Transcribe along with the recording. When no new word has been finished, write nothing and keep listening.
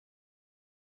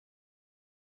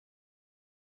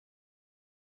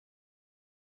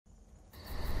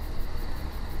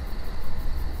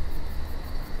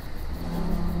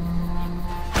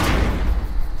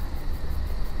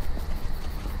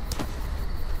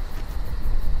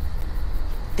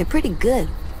They're pretty good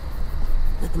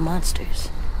with the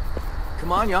monsters.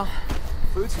 Come on, y'all.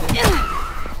 Food's here.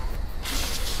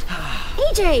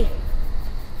 AJ!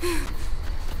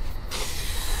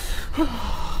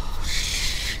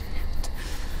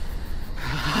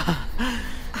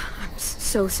 I'm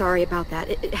so sorry about that.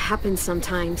 It happens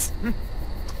sometimes.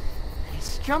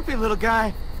 He's a jumpy little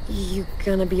guy. You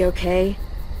gonna be okay?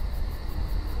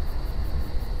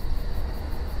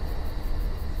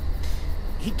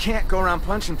 He can't go around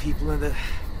punching people in the...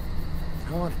 I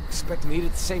don't expect him to eat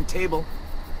at the same table.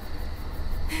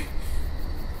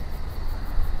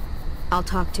 I'll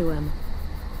talk to him.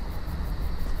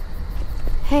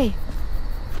 Hey.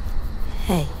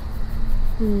 Hey,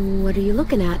 What are you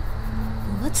looking at?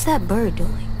 what's that bird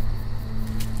doing?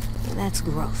 That's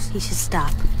gross. He should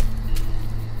stop.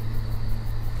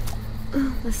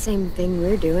 The same thing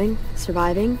we're doing.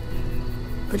 Surviving.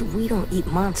 But we don't eat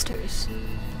monsters.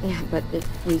 Yeah, but if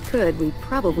we could, we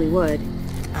probably would.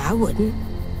 I wouldn't.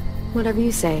 Whatever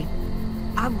you say.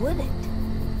 I wouldn't.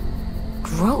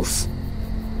 Gross.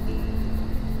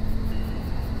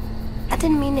 I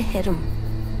didn't mean to hit him.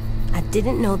 I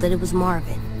didn't know that it was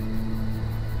Marvin.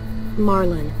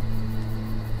 Marlon.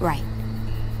 Right.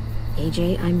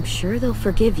 AJ, I'm sure they'll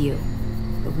forgive you.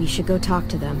 But we should go talk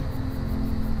to them.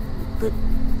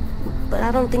 But I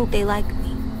don't think they like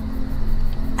me.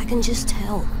 I can just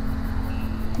tell.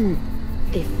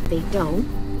 If they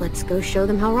don't, let's go show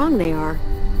them how wrong they are.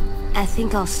 I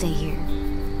think I'll stay here.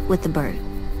 With the bird.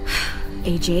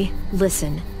 AJ,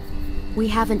 listen. We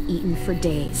haven't eaten for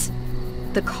days.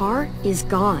 The car is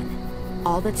gone.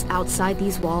 All that's outside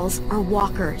these walls are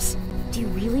walkers. Do you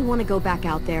really want to go back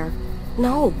out there?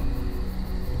 No.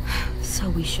 So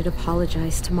we should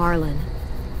apologize to Marlon.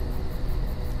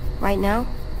 Right now?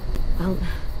 Well,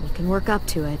 we can work up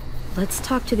to it. Let's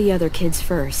talk to the other kids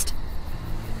first.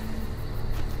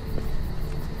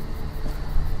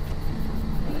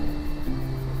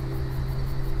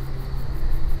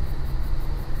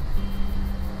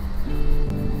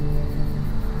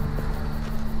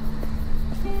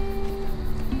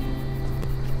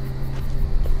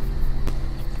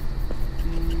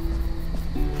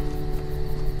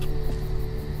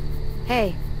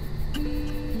 Hey.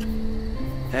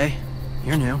 Hey,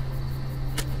 you're new.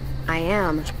 I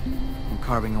am. I'm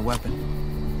carving a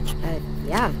weapon.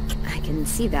 Yeah, I can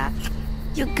see that.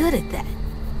 You're good at that.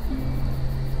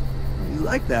 You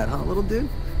like that, huh, little dude?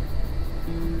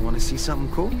 Want to see something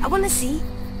cool? I want to see.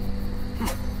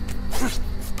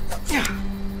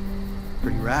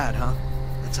 Pretty rad, huh?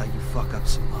 That's how you fuck up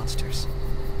some monsters.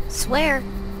 Swear.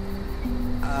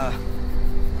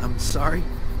 I'm sorry.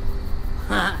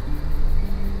 Huh.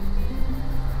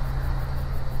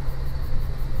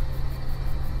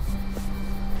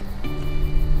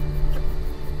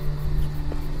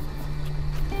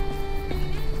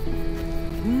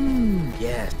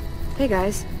 Yeah. Hey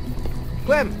guys.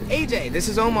 Clem, AJ, this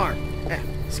is Omar.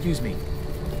 Excuse me.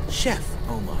 Chef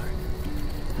Omar.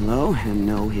 Hello, and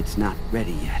no, it's not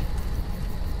ready yet.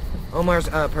 Omar's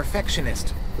a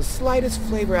perfectionist. The slightest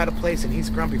flavor out of place and he's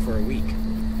grumpy for a week.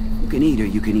 You can eat or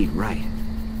you can eat right.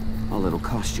 All it'll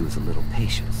cost you is a little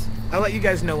patience. I'll let you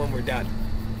guys know when we're done.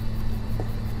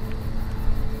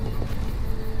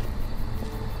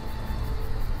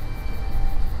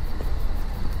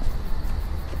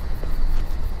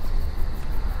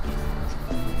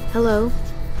 Hello.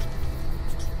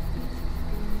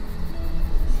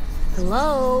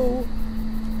 Hello?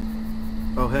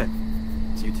 Oh, hey.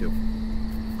 It's you two.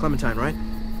 Clementine, right?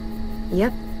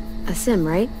 Yep. A sim,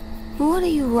 right? What are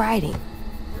you writing?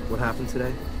 What happened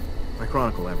today? I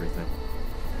chronicle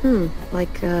everything.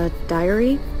 Like a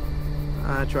diary?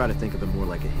 I try to think of it more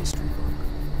like a history book.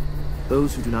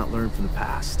 Those who do not learn from the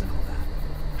past and all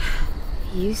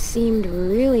that. You seemed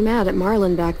really mad at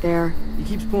Marlon back there. He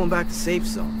keeps pulling back the safe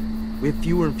zone. We have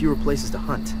fewer and fewer places to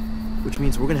hunt, which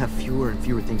means we're gonna have fewer and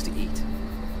fewer things to eat.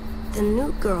 The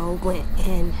new girl went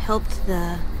and helped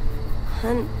the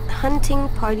hunting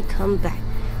party come back.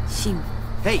 She...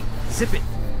 Hey, zip it!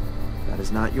 That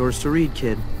is not yours to read,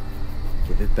 kid.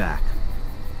 Give it back.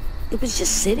 It was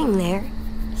just sitting there.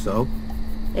 So?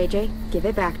 AJ, give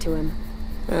it back to him.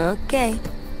 Okay.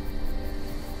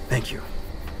 Thank you.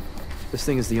 This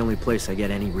thing is the only place I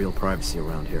get any real privacy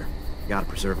around here. Gotta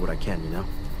preserve what I can, you know?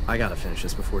 I gotta finish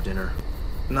this before dinner.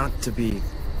 Not to be,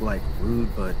 like, rude,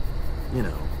 but, you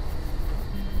know.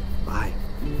 Bye.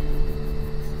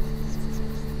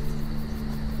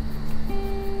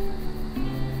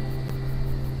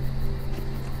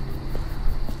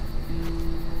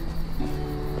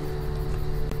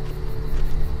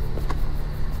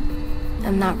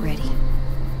 I'm not ready.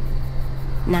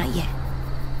 Not yet.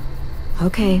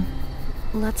 Okay.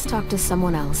 Let's talk to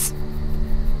someone else.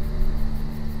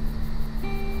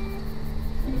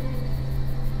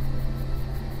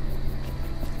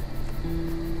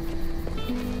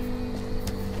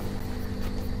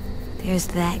 There's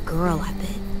that girl, I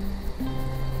bet.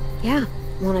 Yeah,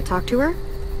 wanna talk to her?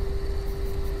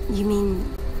 You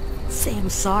mean, say I'm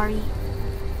sorry?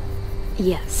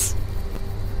 Yes.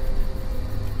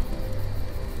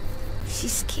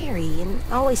 She's scary and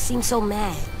always seems so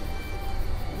mad.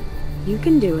 You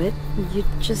can do it. You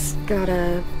just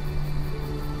gotta...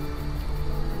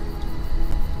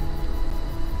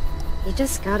 You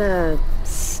just gotta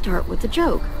start with the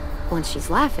joke. Once she's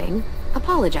laughing,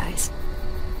 apologize.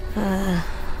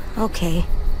 Okay.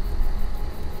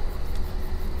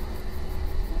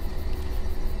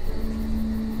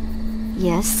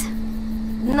 Yes?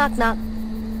 Knock knock.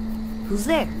 Who's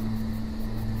there?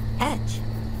 Edge.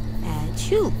 Edge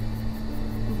who?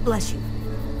 Bless you.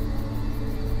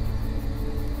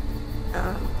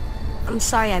 I'm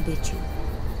sorry I bit you.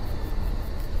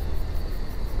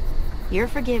 You're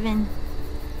forgiven,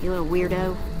 you little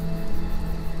weirdo.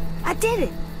 I did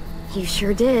it! You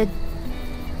sure did.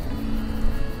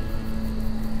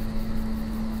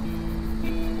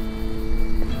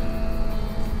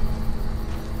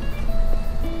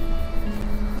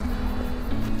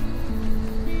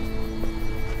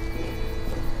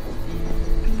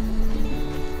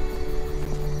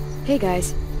 Hey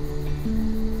guys.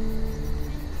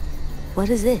 What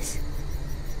is this?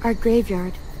 Our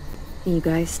graveyard. You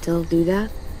guys still do that?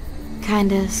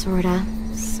 Kinda, sorta.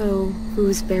 So,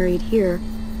 who's buried here?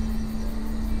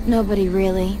 Nobody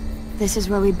really. This is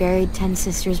where we buried 10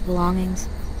 sisters' belongings.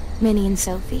 Minnie and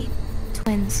Sophie.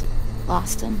 Twins.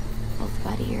 Lost them. Both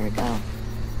about a year ago.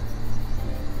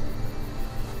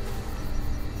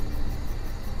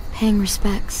 Paying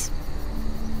respects.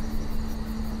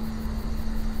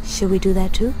 Should we do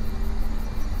that too?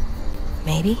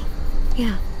 Maybe?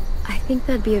 Yeah, I think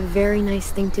that'd be a very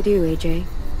nice thing to do, AJ.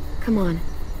 Come on.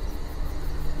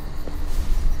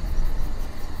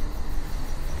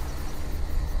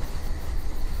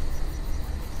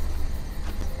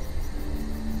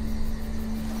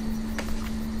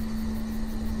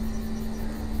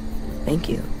 Thank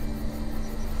you.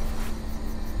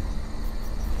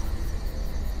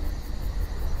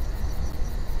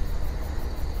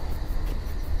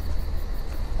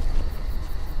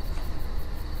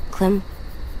 Clem,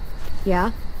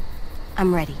 Yeah?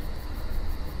 I'm ready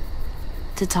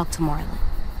to talk to Marlon.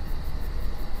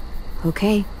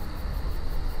 Okay.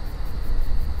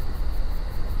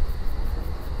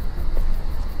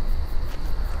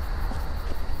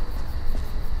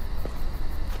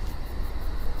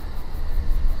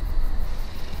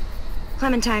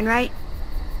 Clementine, right?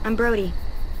 I'm Brodie.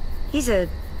 He's a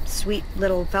sweet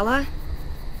little fella.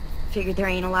 Figured there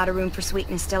ain't a lot of room for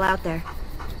sweetness still out there.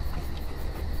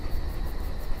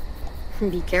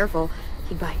 Be careful,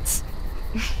 he bites.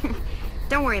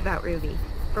 Don't worry about Ruby.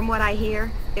 From what I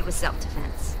hear, it was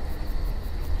self-defense.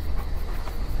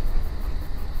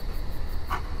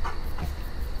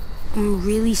 I'm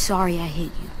really sorry I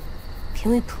hit you.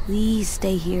 Can we please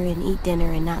stay here and eat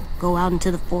dinner and not go out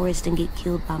into the forest and get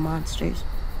killed by monsters?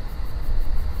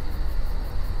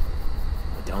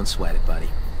 Don't sweat it, buddy.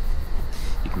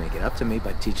 You can make it up to me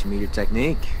by teaching me your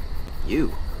technique.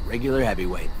 You, a regular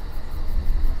heavyweight.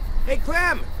 Hey,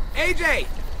 Clem! AJ!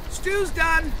 Stew's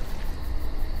done!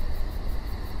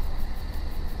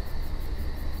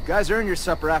 You guys earned your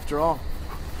supper after all.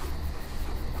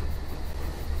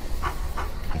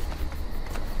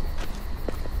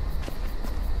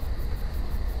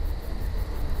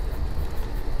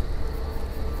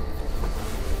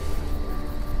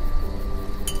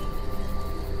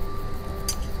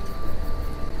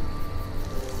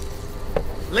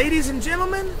 Ladies and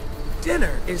gentlemen,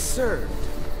 dinner is served.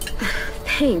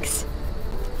 Thanks.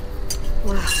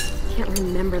 Wow, can't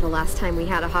remember the last time we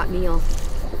had a hot meal.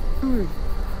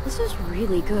 This is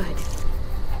really good.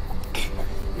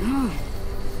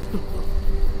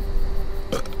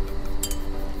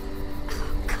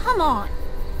 Come on!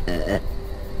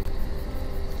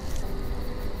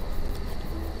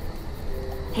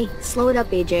 Hey, slow it up,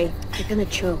 AJ. You're gonna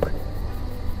choke.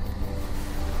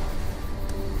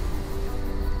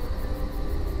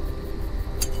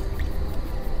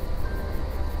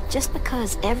 Just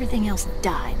because everything else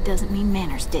died doesn't mean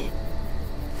manners did.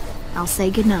 I'll say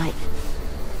goodnight.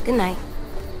 Good night.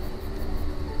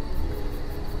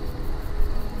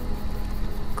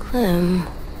 Clem...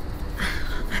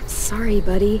 I'm sorry,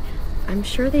 buddy. I'm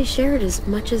sure they shared as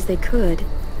much as they could.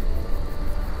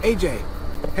 AJ,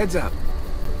 heads up.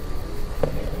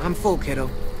 I'm full,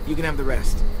 kiddo. You can have the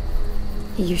rest.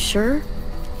 You sure?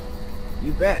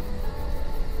 You bet.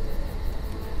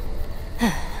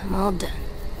 I'm all done.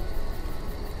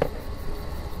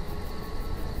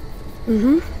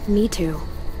 Me too.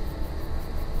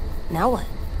 Now what?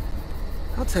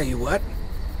 I'll tell you what.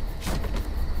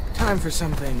 Time for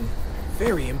something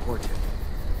very important.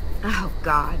 Oh,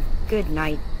 God. Good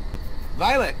night.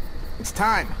 Violet, it's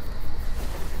time.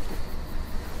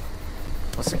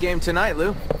 What's the game tonight,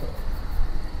 Lou?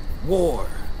 War.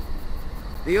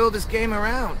 The oldest game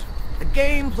around. A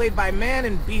game played by man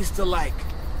and beast alike.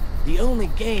 The only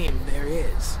game there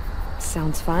is.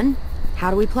 Sounds fun.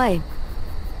 How do we play?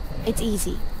 It's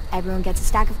easy. Everyone gets a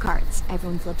stack of cards.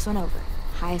 Everyone flips one over.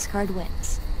 Highest card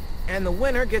wins. And the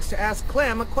winner gets to ask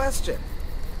Clem a question.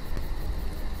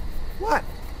 What?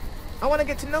 I want to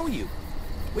get to know you.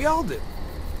 We all do.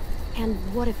 And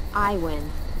what if I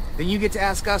win? Then you get to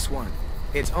ask us one.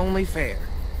 It's only fair.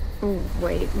 Oh,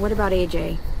 wait, what about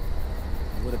AJ?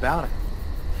 What about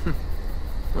it?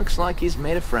 Looks like he's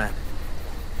made a friend.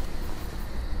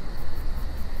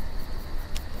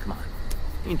 Come on.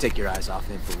 You can take your eyes off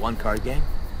him for one card game.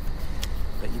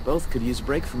 Bet you both could use a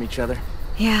break from each other.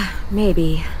 Yeah,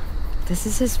 maybe. This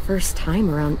is his first time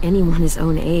around anyone his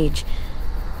own age.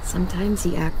 Sometimes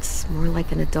he acts more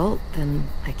like an adult than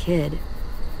a kid.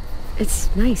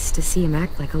 It's nice to see him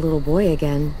act like a little boy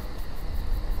again.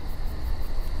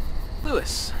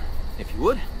 Lewis, if you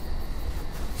would.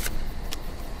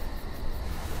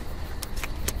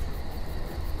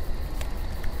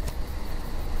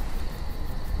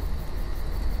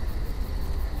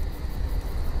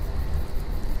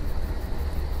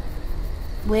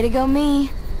 Way to go,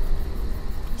 me.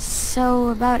 So,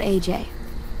 about AJ.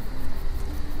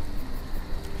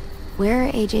 Where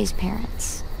are AJ's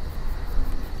parents?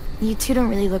 You two don't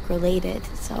really look related,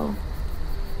 so...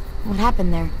 What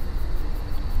happened there?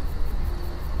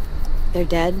 They're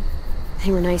dead.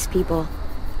 They were nice people.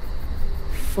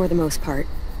 For the most part.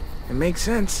 It makes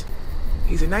sense.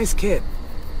 He's a nice kid.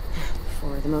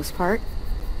 For the most part.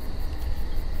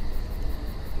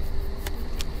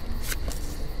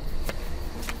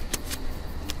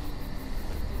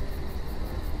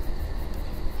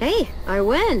 Hey, I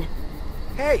win!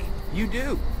 Hey, you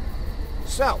do.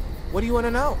 So, what do you want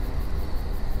to know?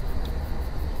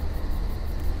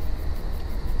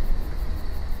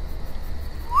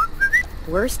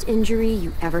 Worst injury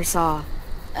you ever saw.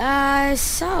 I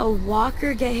saw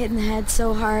Walker get hit in the head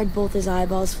so hard both his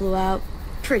eyeballs flew out.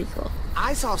 Pretty cool.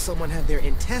 I saw someone have their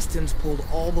intestines pulled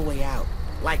all the way out.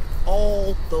 Like,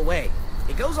 all the way.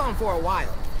 It goes on for a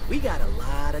while. We got a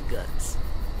lot of guts.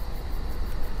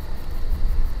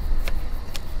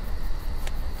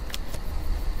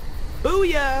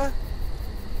 Booyah!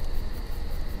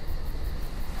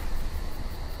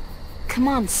 Come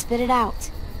on, spit it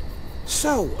out.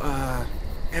 So,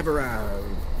 ever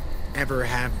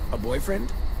have a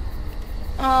boyfriend?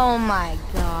 Oh my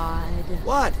god.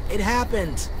 What? It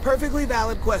happens. Perfectly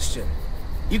valid question.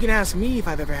 You can ask me if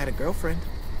I've ever had a girlfriend.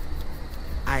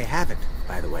 I haven't,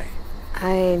 by the way.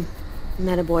 I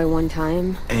met a boy one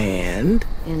time, And?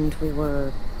 and we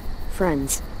were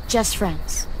friends. Just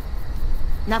friends.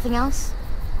 Nothing else?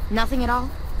 Nothing at all?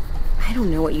 I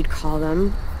don't know what you'd call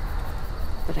them,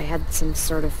 but I had some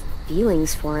sort of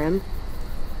feelings for him.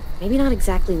 Maybe not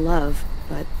exactly love,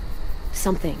 but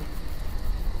something.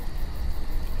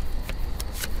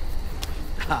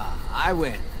 Ah, I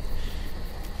win.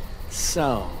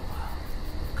 So,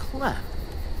 Clem,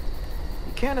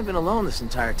 you can't have been alone this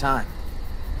entire time.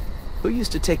 Who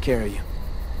used to take care of you?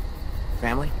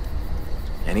 Family?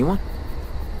 Anyone?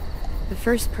 The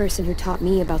first person who taught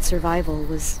me about survival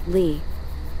was Lee.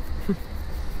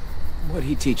 What'd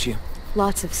he teach you?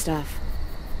 Lots of stuff.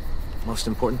 Most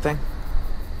important thing?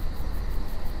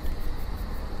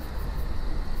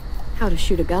 How to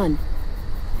shoot a gun.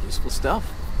 Useful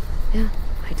stuff. Yeah,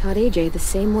 I taught AJ the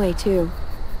same way, too.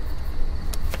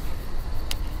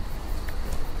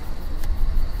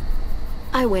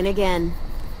 I win again.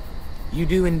 You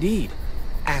do indeed.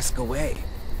 Ask away.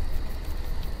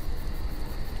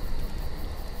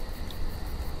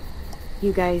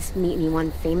 You guys meet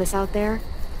anyone famous out there?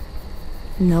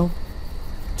 No.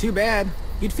 Too bad.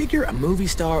 You'd figure a movie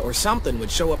star or something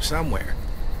would show up somewhere.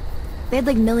 They had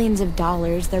like millions of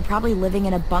dollars. They're probably living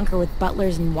in a bunker with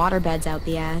butlers and waterbeds out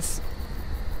the ass.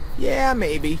 Yeah,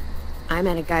 maybe. I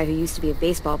met a guy who used to be a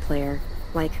baseball player.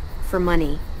 Like, for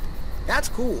money. That's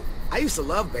cool. I used to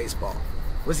love baseball.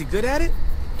 Was he good at it?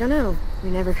 Dunno. We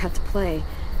never got to play.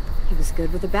 He was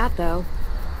good with a bat, though.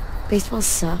 Baseball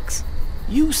sucks.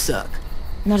 You suck.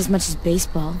 Not as much as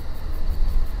baseball.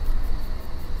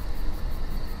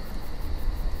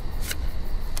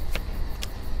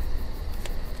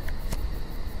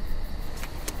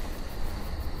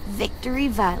 Victory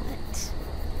Violet.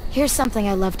 Here's something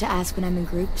I love to ask when I'm in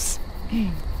groups.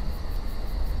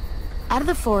 Out of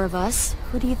the four of us,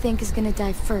 who do you think is gonna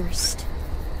die first?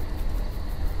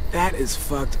 That is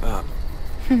fucked up.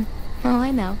 Oh,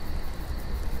 I know.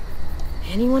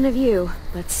 Any one of you,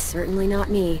 but certainly not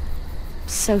me.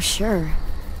 So sure.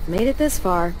 Made it this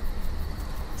far.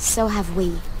 So have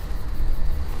we.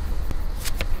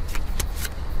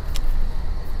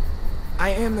 I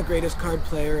am the greatest card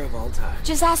player of all time.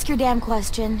 Just ask your damn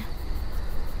question.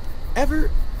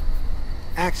 Ever...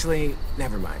 Actually,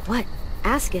 never mind. What?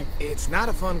 Ask it. It's not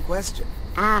a fun question.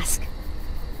 Ask.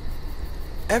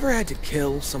 Ever had to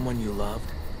kill someone you loved?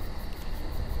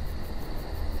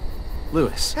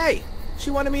 Lewis. Hey, she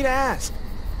wanted me to ask.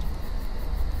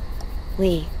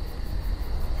 Lee.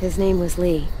 His name was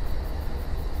Lee.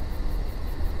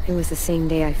 It was the same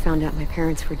day I found out my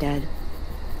parents were dead.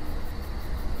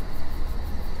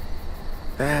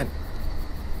 That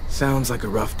sounds like a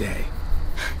rough day.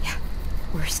 Yeah,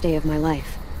 worst day of my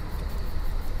life.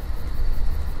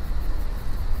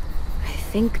 I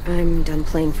think I'm done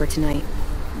playing for tonight.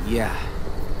 Yeah,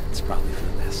 it's probably for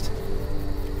the best.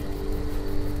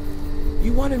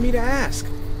 You wanted me to ask.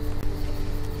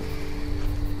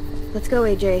 Let's go,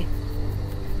 AJ.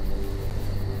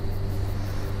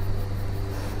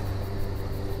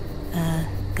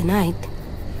 Good night.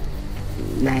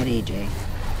 Night, AJ.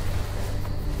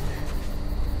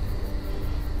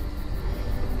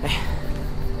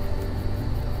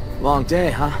 Long day,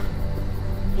 huh?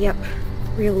 Yep,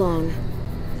 real long.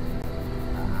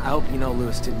 I hope you know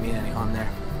Lewis didn't mean any harm there.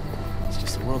 He's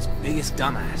just the world's biggest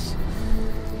dumbass.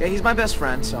 Yeah, he's my best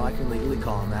friend, so I can legally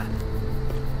call him that.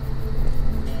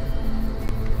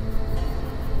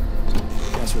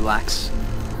 You guys relax.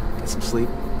 Get some sleep.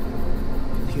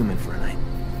 Be human for a night.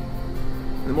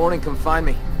 In the morning, come find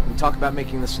me. We can talk about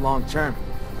making this long term.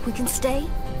 We can stay?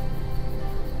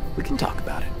 We can talk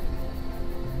about it.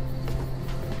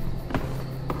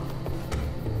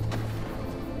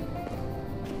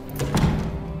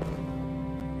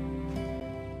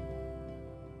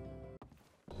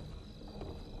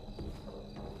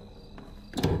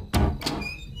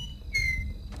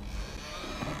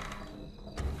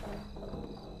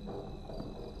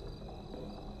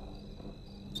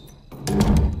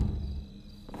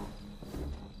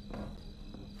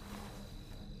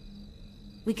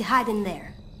 We could hide in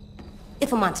there.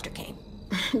 If a monster came.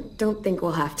 Don't think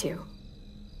we'll have to.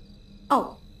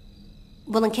 Oh.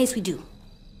 Well, in case we do.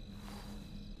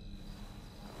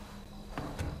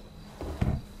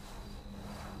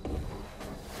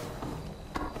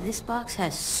 This box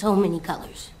has so many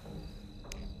colors.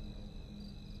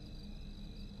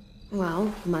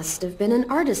 Well, must have been an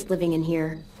artist living in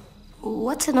here.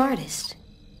 What's an artist?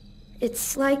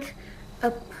 It's like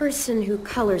a person who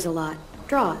colors a lot,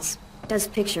 draws, does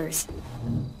pictures.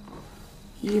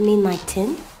 You mean like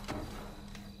 10?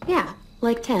 Yeah,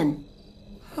 like 10.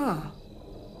 Huh.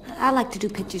 I like to do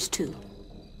pictures too.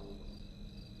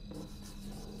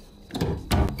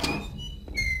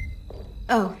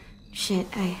 Oh, shit,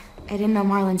 I didn't know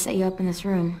Marlon set you up in this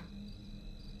room.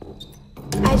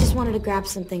 I just wanted to grab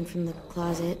something from the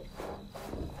closet.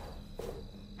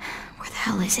 Where the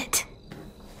hell is it?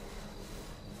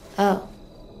 Oh.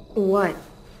 What?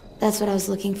 That's what I was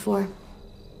looking for.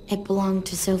 It belonged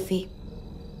to Sophie.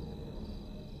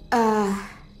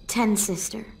 10's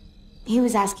sister. He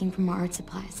was asking for more art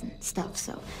supplies and stuff,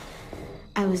 so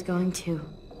I was going to.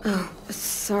 Oh,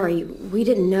 sorry, we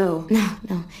didn't know.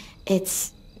 No,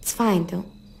 it's fine. Don't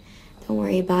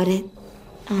worry about it.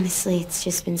 Honestly, it's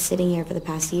just been sitting here for the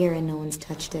past year and no one's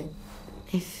touched it.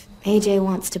 If AJ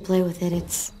wants to play with it,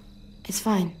 it's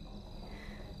fine.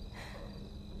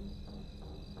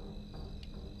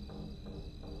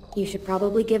 You should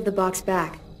probably give the box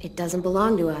back. It doesn't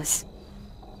belong to us.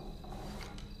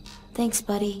 Thanks,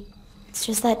 buddy. It's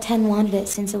just that 10 wanted it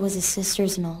since it was his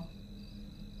sister's and all.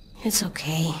 It's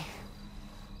okay.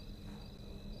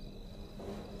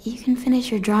 You can finish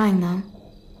your drawing, though.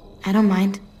 I don't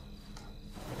mind.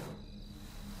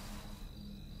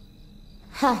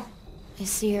 Huh. I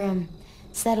see you're,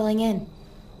 settling in.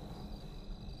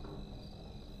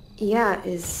 Yeah,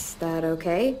 is that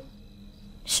okay?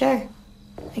 Sure.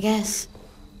 I guess.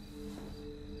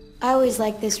 I always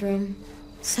liked this room.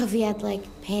 Sophie had, like,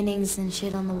 paintings and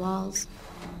shit on the walls.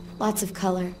 Lots of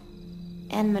color.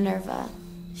 And Minerva.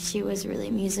 She was really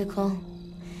musical.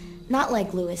 Not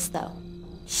like Lewis, though.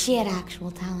 She had actual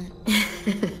talent.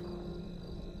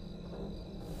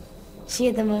 She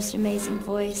had the most amazing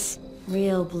voice.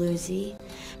 Real bluesy.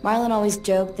 Marlon always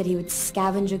joked that he would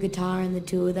scavenge a guitar and the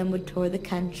two of them would tour the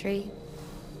country.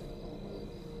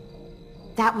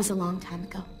 That was a long time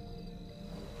ago.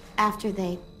 After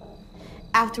they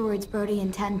Afterwards, Brodie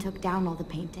and Ten took down all the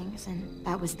paintings, and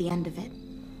that was the end of it.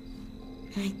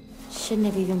 I shouldn't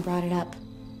have even brought it up.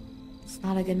 It's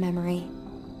not a good memory.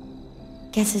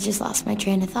 Guess I just lost my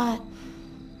train of thought.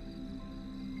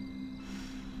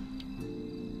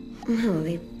 No,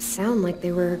 they sound like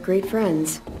they were great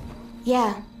friends.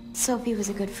 Yeah, Sophie was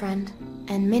a good friend.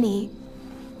 And Minnie,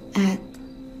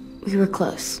 we were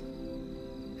close.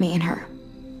 Me and her.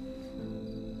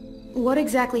 What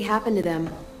exactly happened to them?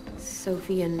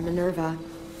 Sophie and Minerva.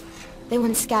 They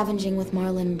went scavenging with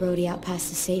Marlon and Brodie out past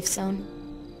the safe zone.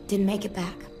 Didn't make it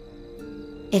back.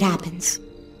 It happens.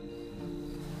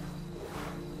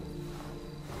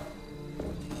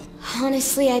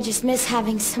 Honestly, I just miss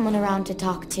having someone around to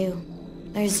talk to.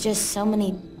 There's just so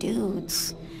many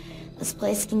dudes. This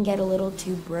place can get a little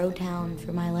too bro-town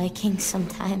for my liking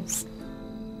sometimes.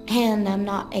 And I'm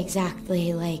not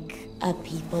exactly, like, a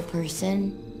people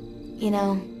person, you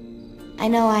know? I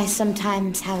know I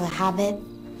sometimes have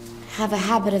a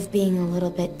habit of being a little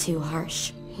bit too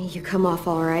harsh. You come off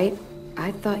all right.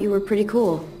 I thought you were pretty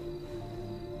cool.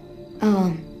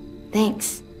 Oh,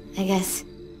 thanks, I guess.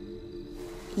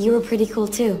 You were pretty cool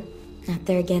too, out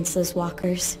there against those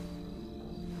walkers.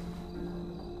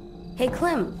 Hey,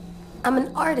 Clem, I'm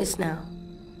an artist now.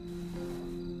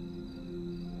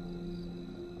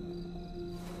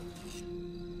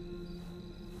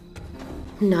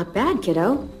 Not bad,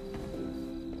 kiddo.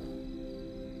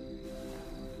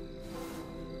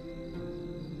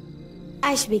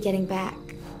 I should be getting back.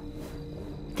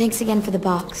 Thanks again for the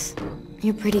box.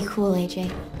 You're pretty cool,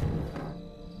 AJ.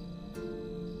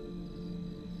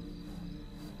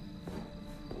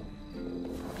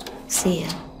 See ya.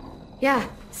 Yeah,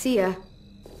 see ya.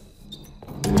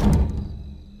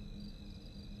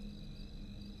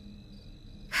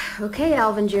 Okay,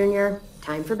 Alvin Junior.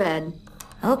 Time for bed.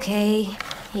 Okay,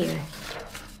 here.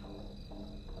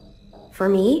 For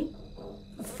me?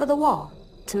 For the wall,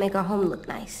 to make our home look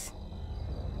nice.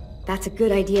 That's a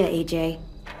good idea, AJ.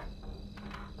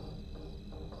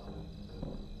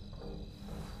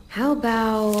 How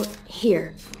about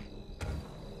here?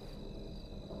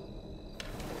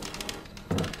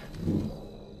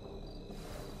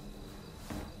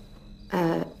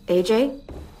 AJ?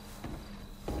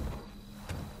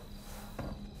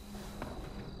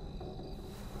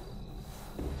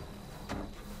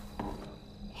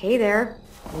 Hey there.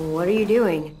 What are you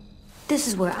doing? This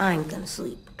is where I'm gonna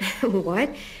sleep.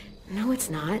 What? No, it's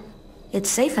not. It's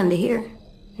safe under here.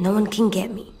 No one can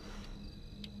get me.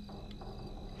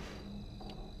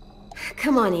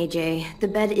 Come on, AJ. The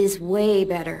bed is way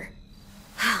better.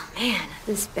 Oh, man,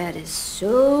 this bed is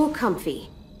so comfy.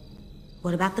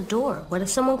 What about the door? What if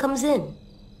someone comes in?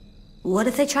 What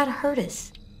if they try to hurt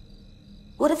us?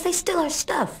 What if they steal our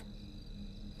stuff?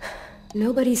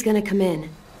 Nobody's gonna come in.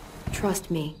 Trust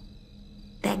me.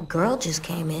 That girl just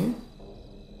came in.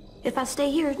 If I stay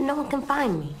here, no one can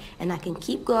find me, and I can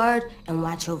keep guard and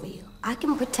watch over you. I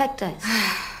can protect us.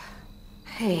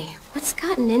 Hey, what's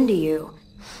gotten into you?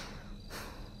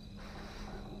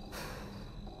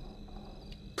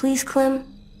 Please, Clem?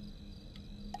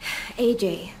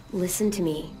 AJ, listen to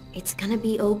me. It's gonna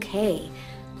be okay.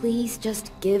 Please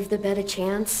just give the bed a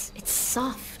chance. It's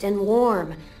soft and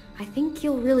warm. I think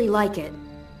you'll really like it.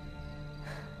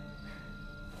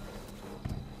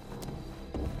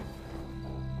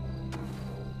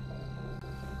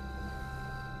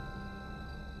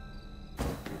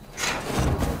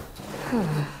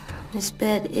 This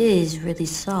bed is really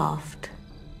soft.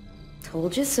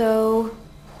 Told you so.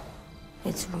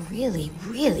 It's really,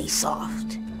 really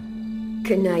soft.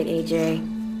 Good night, AJ.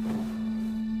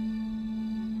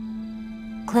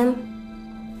 Clem?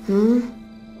 Hmm?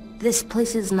 This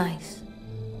place is nice.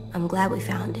 I'm glad we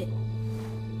found it.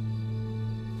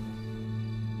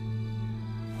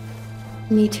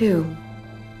 Me too.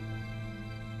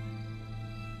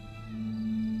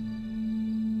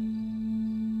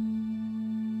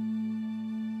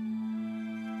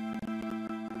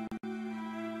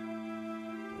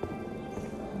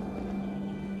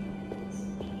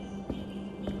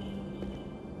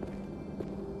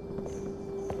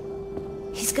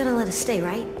 He's gonna let us stay,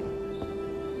 right?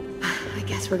 I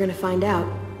guess we're gonna find out.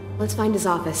 Let's find his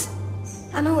office.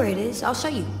 I know where it is. I'll show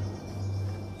you.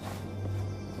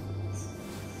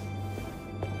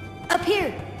 Up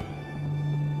here!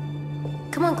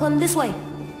 Come on, Clem, this way.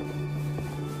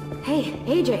 Hey,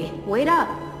 AJ, wait up.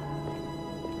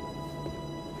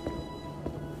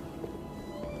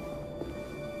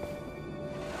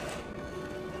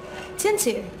 Tin's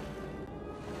here.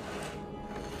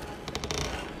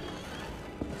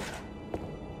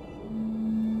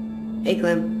 Hey,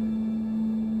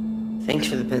 Clem. Thanks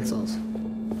for the pencils.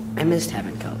 I missed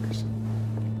having colors.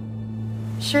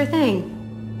 Sure thing.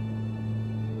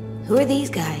 Who are these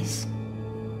guys?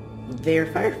 They're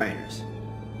firefighters.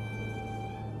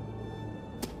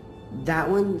 That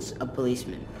one's a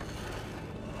policeman.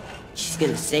 She's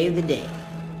gonna save the day.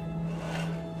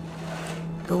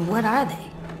 But what are they?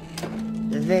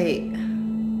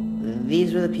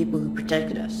 These were the people who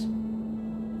protected us.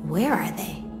 Where are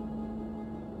they?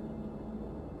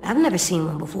 I've never seen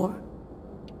one before.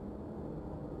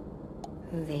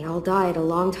 They all died a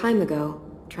long time ago,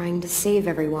 trying to save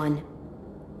everyone.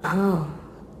 Oh,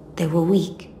 they were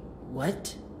weak.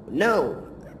 What? No,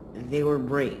 they were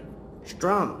brave,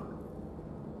 strong.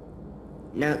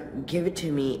 Now, give it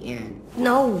to me and...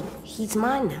 No, he's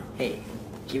mine now. Hey,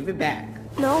 give it back.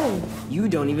 No. You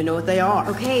don't even know what they are.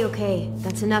 Okay,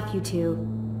 that's enough, you two.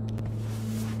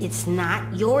 It's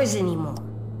not yours anymore.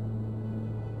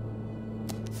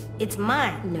 It's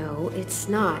mine. No, it's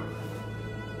not.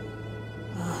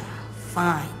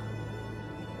 Fine.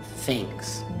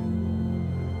 Thanks.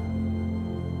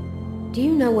 Do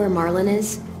you know where Marlon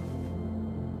is?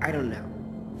 I don't know.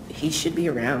 He should be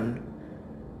around.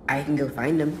 I can go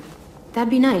find him. That'd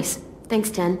be nice. Thanks,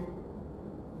 Ten.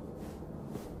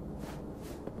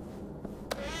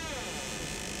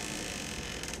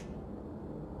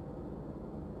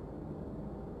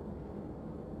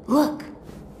 Look.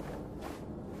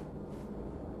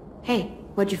 Hey,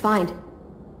 what'd you find?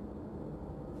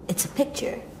 It's a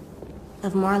picture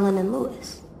of Marlon and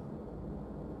Lewis.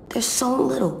 They're so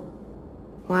little.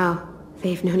 Wow,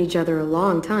 they've known each other a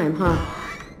long time, huh?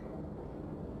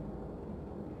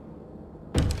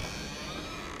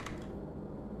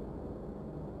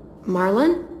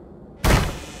 Marlon?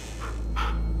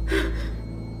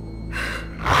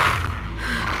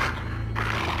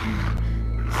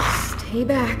 Stay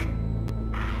back.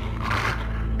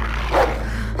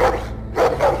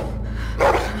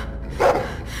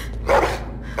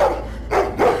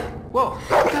 Whoa,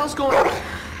 what the hell's going on?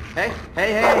 Hey,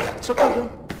 it's okay, dude.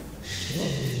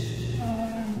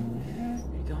 There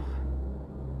you go.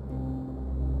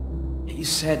 You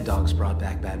said dogs brought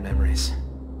back bad memories.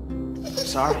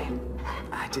 Sorry.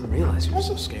 I didn't realize you were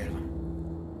so scared of them.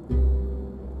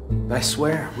 But I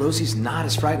swear, Rosie's not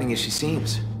as frightening as she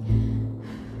seems.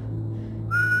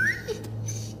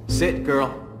 Sit,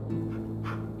 girl.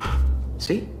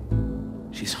 See?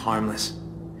 She's harmless.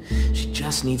 She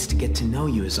just needs to get to know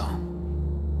you is all.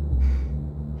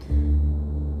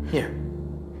 Here,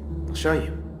 I'll show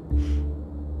you.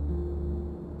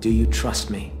 Do you trust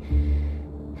me?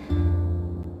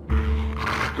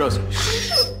 Rosie.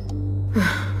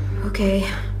 Okay,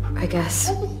 I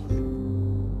guess.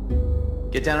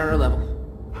 Get down on her level.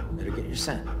 Better get your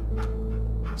scent.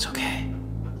 It's okay.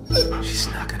 She's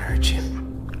not gonna hurt you.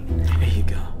 There you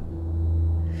go.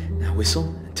 Now whistle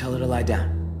and tell her to lie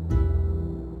down.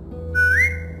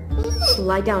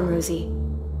 Lie down, Rosie.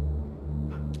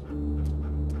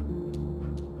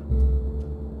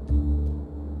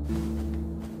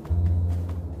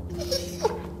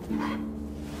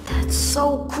 That's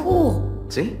so cool.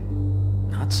 See?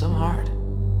 Not so hard.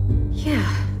 Yeah,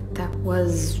 that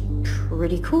was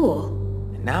pretty cool.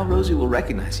 And now Rosie will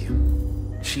recognize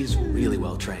you. She's really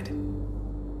well trained.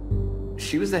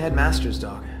 She was the headmaster's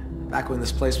dog, back when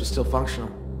this place was still functional.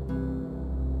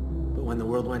 But when the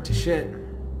world went to shit,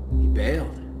 he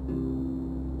bailed.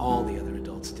 All the other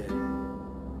adults did.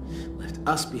 Left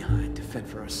us behind to fend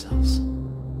for ourselves.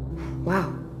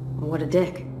 Wow, what a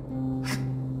dick.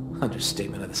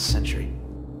 Understatement of the century.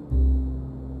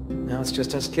 Now it's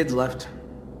just us kids left.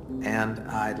 And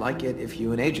I'd like it if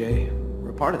you and AJ were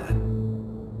a part of that.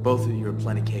 Both of you are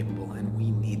plenty capable, and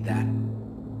we need that.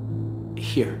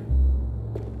 Here.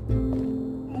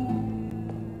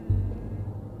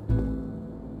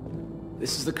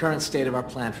 This is the current state of our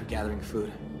plan for gathering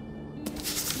food.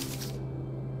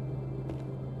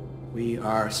 We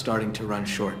are starting to run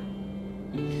short.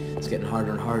 It's getting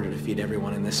harder and harder to feed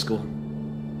everyone in this school.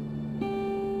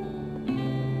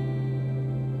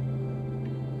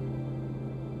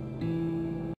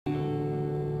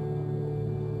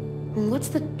 What's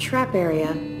the trap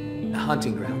area?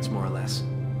 Hunting grounds, more or less.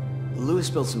 Lewis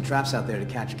built some traps out there to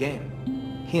catch game.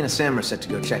 He and Sam are set to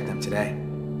go check them today.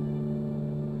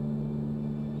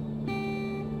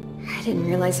 I didn't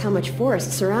realize how much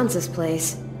forest surrounds this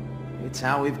place. It's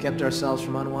how we've kept ourselves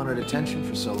from unwanted attention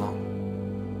for so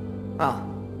long. Well,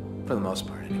 for the most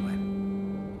part, anyway.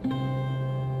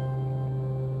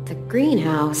 The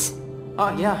greenhouse.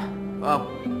 Oh, yeah. Well,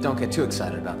 don't get too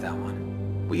excited about that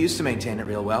one. We used to maintain it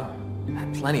real well.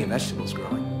 Had plenty of vegetables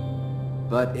growing.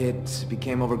 But it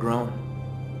became overgrown.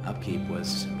 Upkeep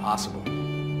was impossible.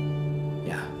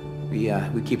 Yeah,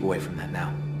 we keep away from that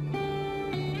now.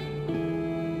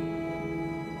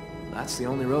 That's the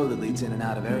only road that leads in and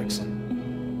out of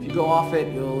Erickson. If you go off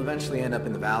it, you'll eventually end up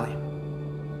in the valley.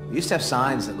 We used to have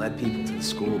signs that led people to the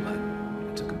school, but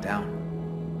I took them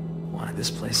down. Wanted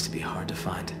this place to be hard to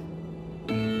find.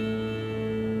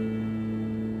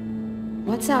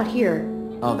 What's out here?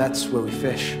 Oh, that's where we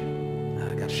fish.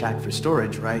 I got a shack for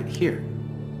storage right here,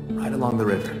 right along the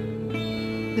river.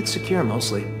 It's secure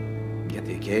mostly. Get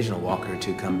the occasional walker or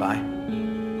two come by.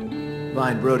 Vi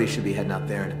and Brodie should be heading out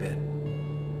there in a bit.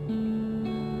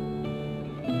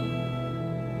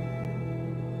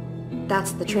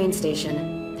 That's the train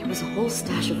station. There was a whole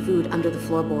stash of food under the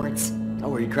floorboards. Oh,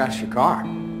 where you crashed your car.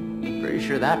 Pretty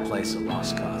sure that place is a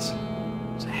lost cause.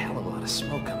 There's a hell of a lot of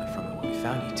smoke coming from it when we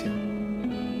found you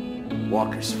two.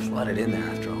 Walkers flooded in there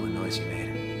after all the noise you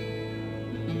made.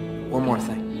 One more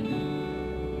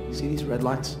thing. See these red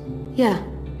lines? Yeah.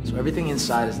 So everything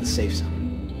inside is the safe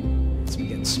zone. It's been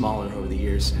getting smaller over the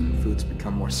years, and food's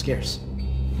become more scarce.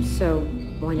 So,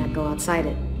 why not go outside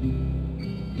it?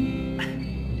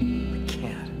 We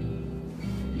can't.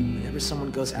 Whenever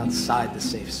someone goes outside the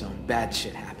safe zone, bad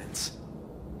shit happens.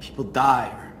 People die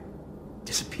or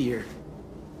disappear.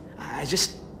 I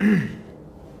just... I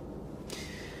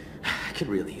could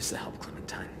really use the help,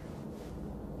 Clementine.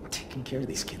 Taking care of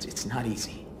these kids, it's not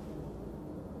easy.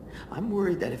 I'm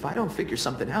worried that if I don't figure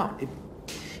something out,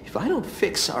 if I don't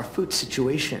fix our food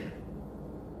situation,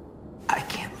 I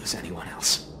can't lose anyone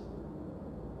else.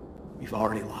 We've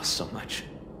already lost so much.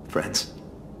 Friends,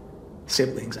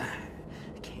 siblings, I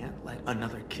can't let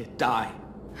another kid die.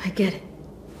 I get it.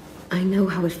 I know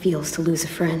how it feels to lose a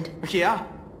friend. Yeah?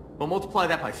 Well, multiply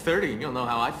that by 30 and you'll know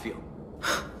how I feel.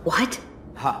 What?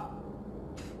 Ha.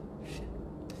 Shit.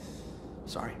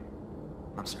 Sorry.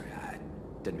 I'm sorry, I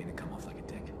didn't mean to come off like a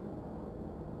dick.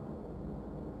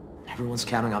 Everyone's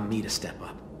counting on me to step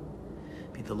up.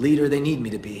 Be the leader they need me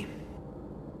to be.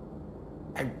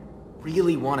 I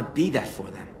really want to be that for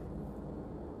them.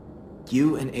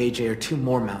 You and AJ are two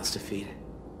more mouths to feed.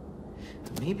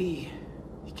 Maybe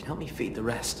you can help me feed the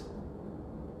rest.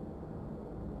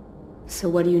 So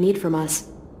what do you need from us?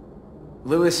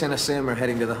 Lewis and Asim are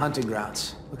heading to the hunting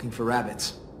grounds, looking for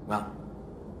rabbits. Well,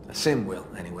 Asim will,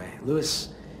 anyway.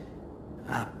 Lewis...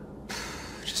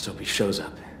 just hope he shows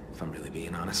up, if I'm really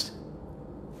being honest.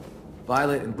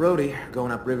 Violet and Brodie are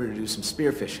going upriver to do some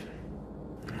spearfishing.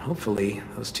 And hopefully,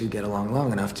 those two get along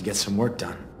long enough to get some work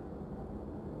done.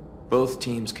 Both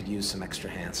teams could use some extra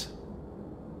hands.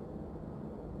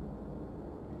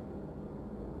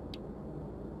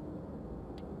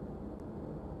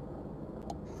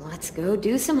 Let's go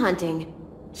do some hunting.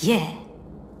 Yeah.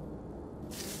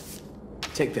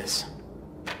 Take this.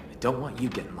 I don't want you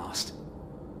getting lost.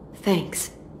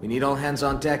 Thanks. We need all hands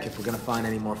on deck if we're gonna find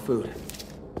any more food.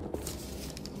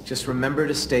 Just remember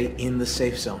to stay in the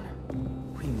safe zone.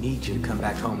 We need you to come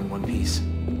back home in one piece.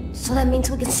 So that means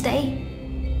we can stay?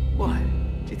 What?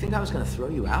 Do you think I was gonna throw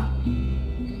you out?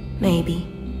 Maybe.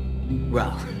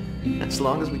 Well, as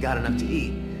long as we got enough to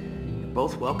eat, you're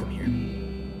both welcome here.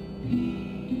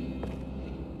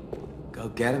 Go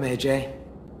get him, AJ.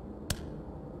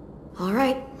 All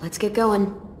right, let's get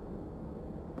going.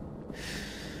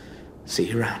 See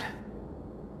you around.